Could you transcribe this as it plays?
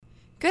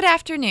Good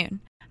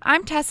afternoon.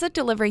 I'm Tessa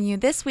delivering you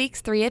this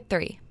week's 3 at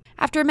 3.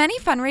 After many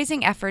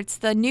fundraising efforts,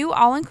 the new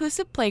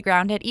all-inclusive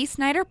playground at East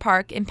Snyder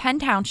Park in Penn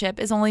Township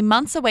is only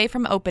months away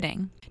from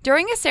opening.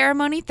 During a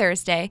ceremony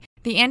Thursday,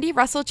 the Andy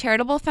Russell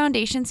Charitable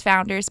Foundation's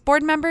founders,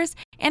 board members,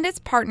 and its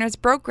partners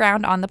broke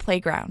ground on the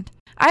playground.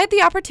 I had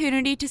the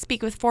opportunity to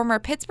speak with former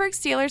Pittsburgh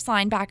Steelers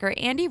linebacker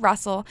Andy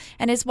Russell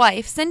and his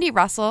wife, Cindy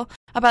Russell,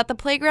 about the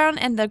playground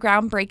and the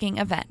groundbreaking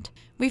event.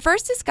 We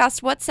first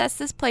discussed what sets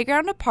this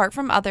playground apart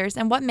from others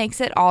and what makes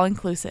it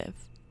all-inclusive.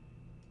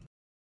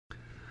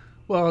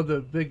 Well, the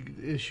big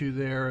issue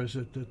there is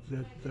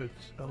that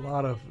a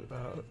lot of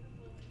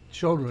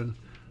children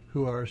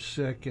who are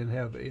sick and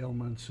have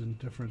ailments and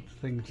different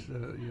things,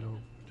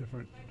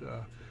 different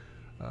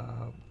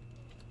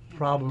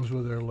problems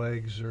with their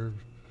legs or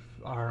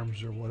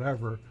arms or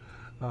whatever,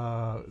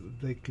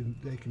 they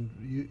can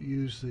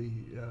use the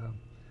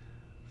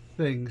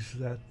things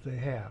that they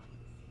have.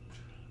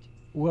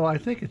 Well, I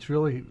think it's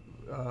really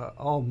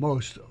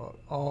almost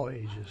all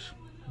ages,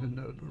 and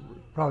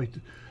probably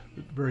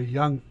very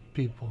young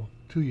people,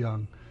 too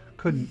young,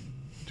 couldn't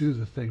do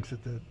the things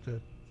that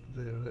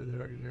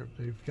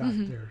they've got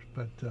there.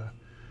 But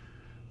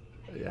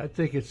I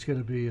think it's going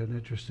to be an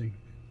interesting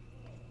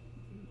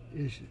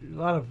issue, a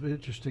lot of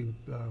interesting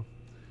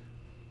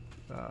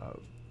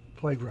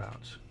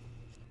playgrounds.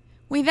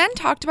 We then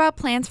talked about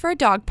plans for a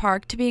dog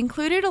park to be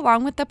included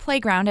along with the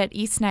playground at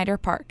East Snyder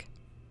Park.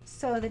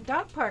 So the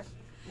dog park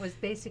was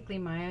basically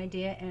my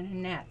idea and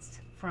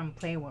Annette's from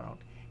Playworld,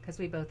 because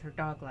we both are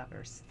dog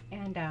lovers.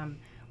 And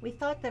we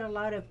thought that a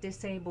lot of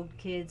disabled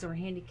kids or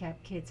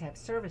handicapped kids have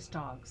service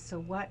dogs, so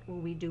what will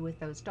we do with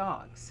those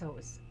dogs? So it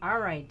was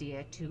our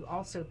idea to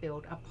also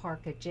build a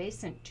park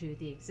adjacent to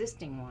the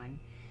existing one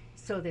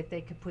so that they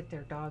could put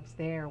their dogs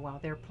there while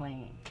they're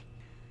playing.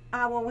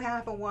 We'll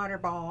have a water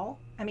bowl,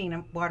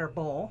 and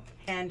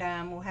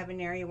we'll have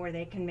an area where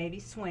they can maybe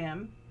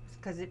swim,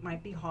 because it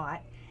might be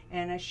hot,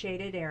 and a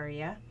shaded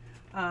area.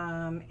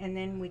 And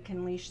then we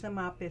can leash them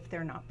up if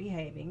they're not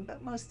behaving,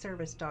 but most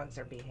service dogs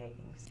are behaving.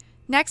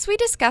 Next, we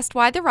discussed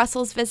why the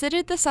Russells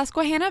visited the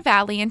Susquehanna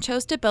Valley and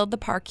chose to build the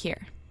park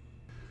here.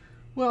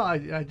 Well,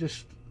 I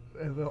just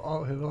have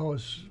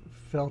always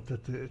felt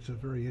that it's a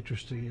very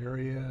interesting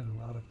area and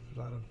a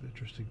lot of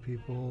interesting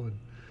people,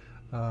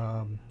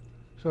 and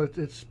so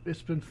it's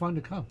been fun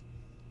to come.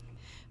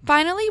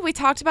 Finally, we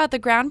talked about the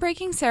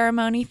groundbreaking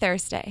ceremony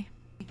Thursday.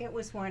 It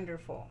was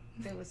wonderful.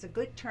 There was a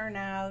good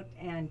turnout,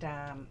 and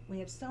we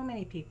have so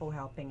many people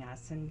helping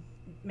us and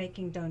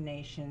making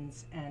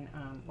donations, and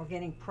we're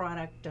getting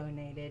product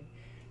donated.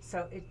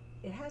 So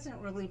it hasn't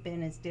really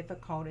been as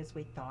difficult as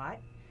we thought.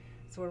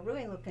 So we're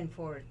really looking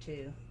forward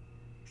to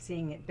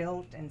seeing it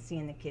built and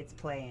seeing the kids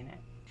play in it.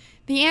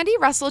 The Andy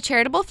Russell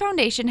Charitable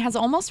Foundation has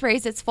almost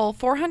raised its full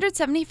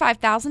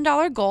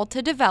 $475,000 goal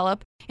to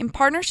develop, in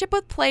partnership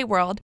with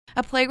Playworld,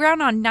 a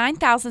playground on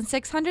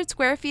 9,600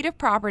 square feet of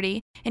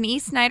property in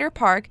East Snyder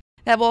Park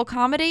that will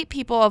accommodate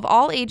people of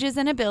all ages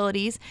and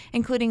abilities,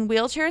 including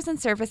wheelchairs and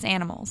service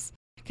animals.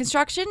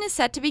 Construction is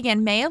set to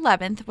begin May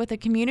 11th with a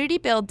Community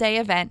Build Day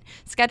event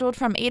scheduled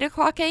from 8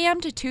 o'clock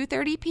a.m. to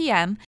 2:30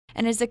 p.m.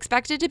 and is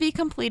expected to be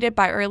completed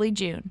by early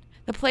June.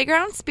 The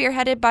playground,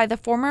 spearheaded by the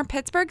former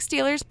Pittsburgh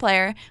Steelers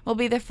player, will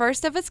be the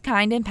first of its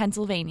kind in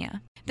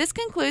Pennsylvania. This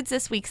concludes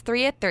this week's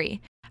 3 at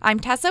 3. I'm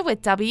Tessa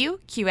with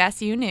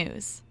WQSU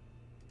News.